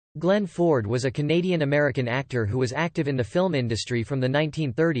Glenn Ford was a Canadian-American actor who was active in the film industry from the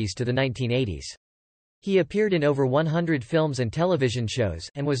 1930s to the 1980s. He appeared in over 100 films and television shows,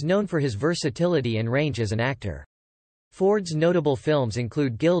 and was known for his versatility and range as an actor. Ford's notable films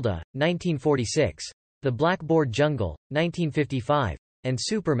include Gilda, 1946, The Blackboard Jungle, 1955, and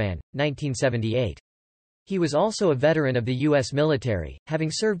Superman, 1978. He was also a veteran of the U.S. military,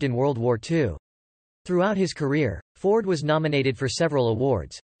 having served in World War II. Throughout his career, Ford was nominated for several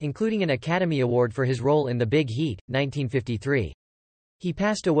awards, including an Academy Award for his role in The Big Heat, 1953. He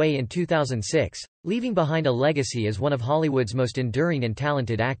passed away in 2006, leaving behind a legacy as one of Hollywood's most enduring and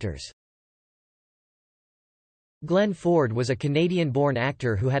talented actors. Glenn Ford was a Canadian-born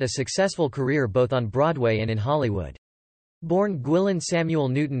actor who had a successful career both on Broadway and in Hollywood. Born Gwilyn Samuel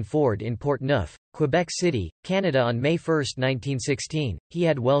Newton Ford in Portneuf, Quebec City, Canada on May 1, 1916, he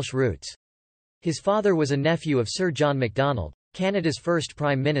had Welsh roots. His father was a nephew of Sir John Macdonald, Canada's first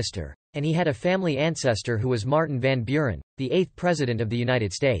Prime Minister, and he had a family ancestor who was Martin Van Buren, the 8th President of the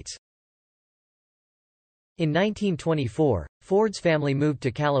United States. In 1924, Ford's family moved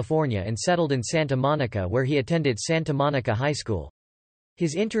to California and settled in Santa Monica, where he attended Santa Monica High School.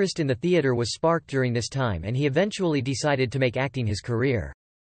 His interest in the theater was sparked during this time, and he eventually decided to make acting his career.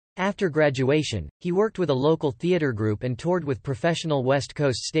 After graduation, he worked with a local theater group and toured with professional West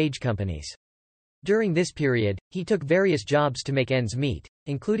Coast stage companies. During this period, he took various jobs to make ends meet,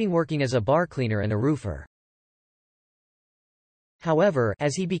 including working as a bar cleaner and a roofer. However,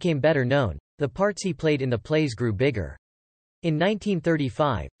 as he became better known, the parts he played in the plays grew bigger. In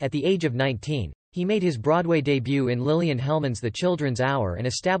 1935, at the age of 19, he made his Broadway debut in Lillian Hellman's The Children's Hour and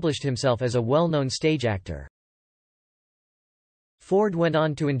established himself as a well-known stage actor. Ford went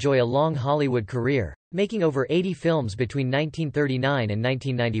on to enjoy a long Hollywood career, making over 80 films between 1939 and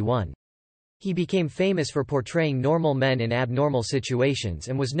 1991. He became famous for portraying normal men in abnormal situations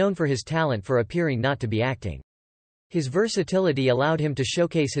and was known for his talent for appearing not to be acting. His versatility allowed him to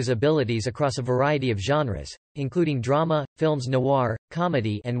showcase his abilities across a variety of genres, including drama, films noir,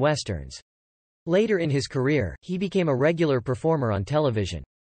 comedy, and westerns. Later in his career, he became a regular performer on television.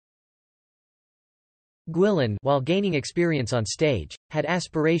 Gwilyn, while gaining experience on stage, had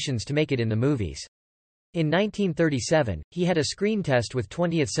aspirations to make it in the movies. In 1937, he had a screen test with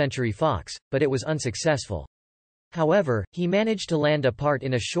 20th Century Fox, but it was unsuccessful. However, he managed to land a part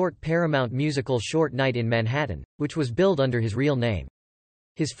in a short Paramount musical Short Night in Manhattan, which was billed under his real name.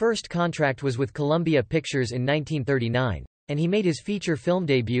 His first contract was with Columbia Pictures in 1939, and he made his feature film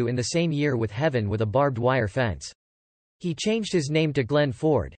debut in the same year with Heaven with a Barbed Wire Fence. He changed his name to Glenn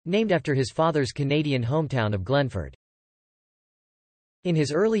Ford, named after his father's Canadian hometown of Glenford. In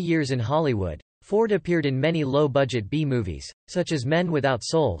his early years in Hollywood, Ford appeared in many low-budget B-movies, such as Men Without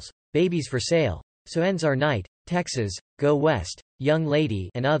Souls, Babies for Sale, So Ends Our Night, Texas, Go West, Young Lady,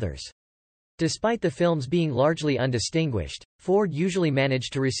 and others. Despite the films being largely undistinguished, Ford usually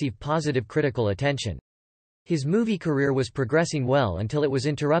managed to receive positive critical attention. His movie career was progressing well until it was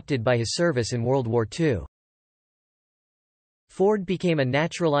interrupted by his service in World War II. Ford became a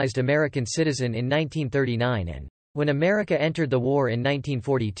naturalized American citizen in 1939 and, when America entered the war in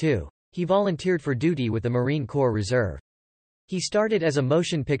 1942, he volunteered for duty with the Marine Corps Reserve. He started as a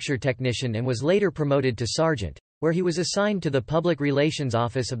motion picture technician and was later promoted to sergeant, where he was assigned to the Public Relations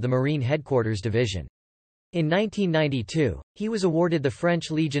Office of the Marine Headquarters Division. In 1992, he was awarded the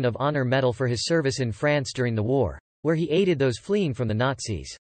French Legion of Honor Medal for his service in France during the war, where he aided those fleeing from the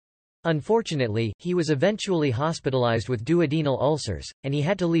Nazis. Unfortunately, he was eventually hospitalized with duodenal ulcers, and he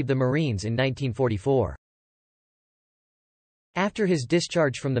had to leave the Marines in 1944. After his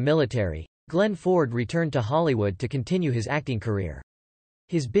discharge from the military, Glenn Ford returned to Hollywood to continue his acting career.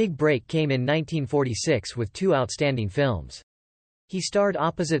 His big break came in 1946 with two outstanding films. He starred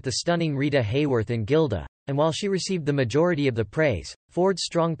opposite the stunning Rita Hayworth in Gilda, and while she received the majority of the praise, Ford's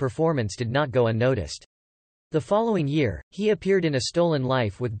strong performance did not go unnoticed. The following year, he appeared in A Stolen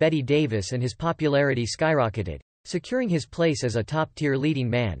Life with Bette Davis and his popularity skyrocketed, securing his place as a top-tier leading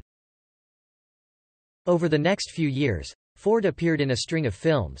man. Over the next few years, Ford appeared in a string of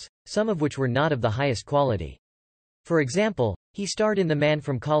films, some of which were not of the highest quality. For example, he starred in The Man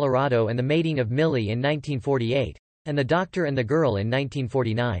from Colorado and The Mating of Millie in 1948, and The Doctor and the Girl in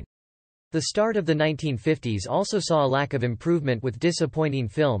 1949. The start of the 1950s also saw a lack of improvement with disappointing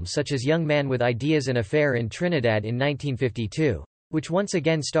films such as Young Man with Ideas and Affair in Trinidad in 1952, which once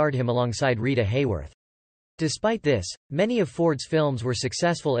again starred him alongside Rita Hayworth. Despite this, many of Ford's films were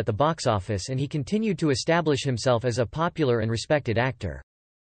successful at the box office and he continued to establish himself as a popular and respected actor.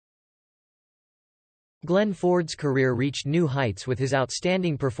 Glenn Ford's career reached new heights with his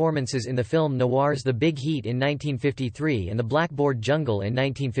outstanding performances in the film noirs The Big Heat in 1953 and The Blackboard Jungle in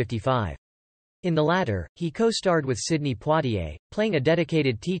 1955. In the latter, he co-starred with Sidney Poitier, playing a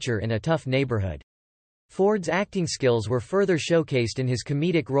dedicated teacher in a tough neighborhood. Ford's acting skills were further showcased in his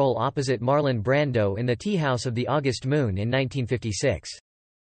comedic role opposite Marlon Brando in The Tea House of the August Moon in 1956.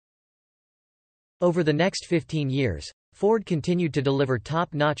 Over the next 15 years, Ford continued to deliver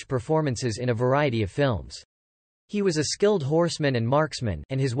top-notch performances in a variety of films. He was a skilled horseman and marksman,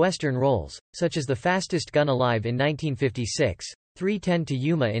 and his Western roles, such as The Fastest Gun Alive in 1956, 3:10 to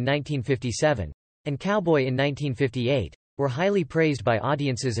Yuma in 1957, and Cowboy in 1958, were highly praised by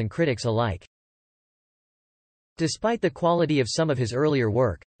audiences and critics alike. Despite the quality of some of his earlier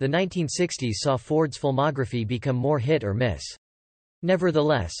work, the 1960s saw Ford's filmography become more hit or miss.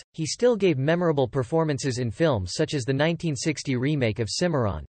 Nevertheless, he still gave memorable performances in films such as the 1960 remake of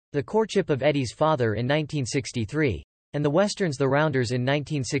Cimarron, The Courtship of Eddie's Father in 1963, and the westerns The Rounders in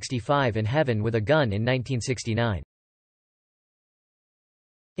 1965 and Heaven with a Gun in 1969.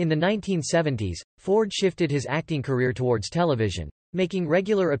 In the 1970s, Ford shifted his acting career towards television, making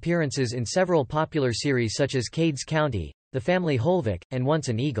regular appearances in several popular series such as Cades County, The Family Holvick, and Once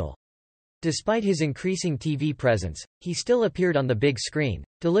an Eagle. Despite his increasing TV presence, he still appeared on the big screen,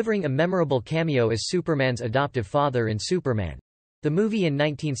 delivering a memorable cameo as Superman's adoptive father in Superman, the movie in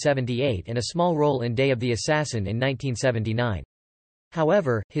 1978, and a small role in Day of the Assassin in 1979.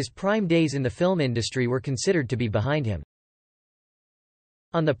 However, his prime days in the film industry were considered to be behind him.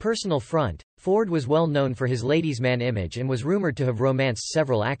 On the personal front, Ford was well known for his ladies' man image and was rumored to have romanced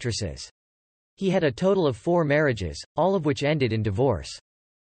several actresses. He had a total of 4 marriages, all of which ended in divorce.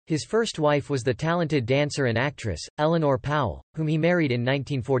 His first wife was the talented dancer and actress, Eleanor Powell, whom he married in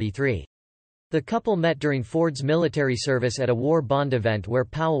 1943. The couple met during Ford's military service at a war bond event where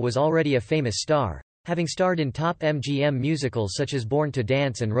Powell was already a famous star, having starred in top MGM musicals such as Born to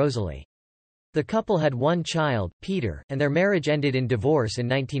Dance and Rosalie. The couple had 1 child, Peter, and their marriage ended in divorce in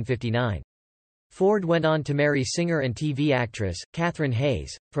 1959. Ford went on to marry singer and TV actress, Katherine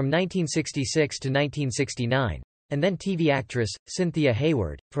Hayes, from 1966 to 1969. And then TV actress, Cynthia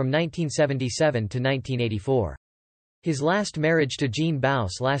Hayward, from 1977 to 1984. His last marriage to Jean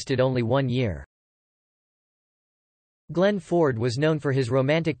Baus lasted only 1 year. Glenn Ford was known for his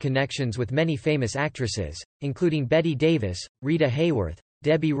romantic connections with many famous actresses, including Bette Davis, Rita Hayworth,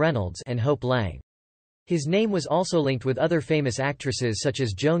 Debbie Reynolds, and Hope Lang. His name was also linked with other famous actresses such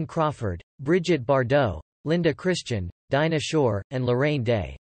as Joan Crawford, Brigitte Bardot, Linda Christian, Dinah Shore, and Lorraine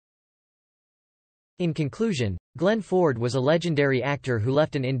Day. In conclusion, Glenn Ford was a legendary actor who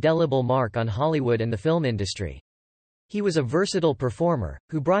left an indelible mark on Hollywood and the film industry. He was a versatile performer,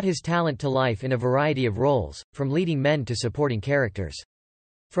 who brought his talent to life in a variety of roles, from leading men to supporting characters.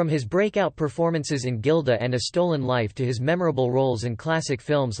 From his breakout performances in Gilda and A Stolen Life to his memorable roles in classic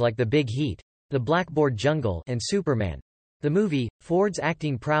films like The Big Heat, The Blackboard Jungle, and Superman, the movie, Ford's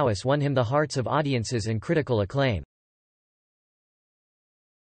acting prowess won him the hearts of audiences and critical acclaim.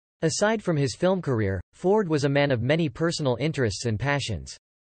 Aside from his film career, Ford was a man of many personal interests and passions.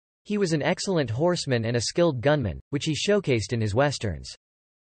 He was an excellent horseman and a skilled gunman, which he showcased in his westerns.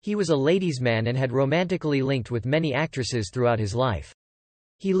 He was a ladies' man and had romantically linked with many actresses throughout his life.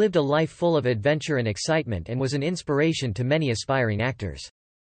 He lived a life full of adventure and excitement and was an inspiration to many aspiring actors.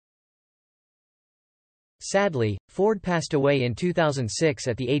 Sadly, Ford passed away in 2006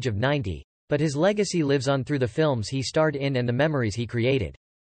 at the age of 90, but his legacy lives on through the films he starred in and the memories he created.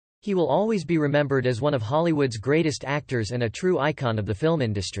 He will always be remembered as one of Hollywood's greatest actors and a true icon of the film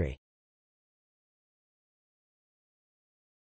industry.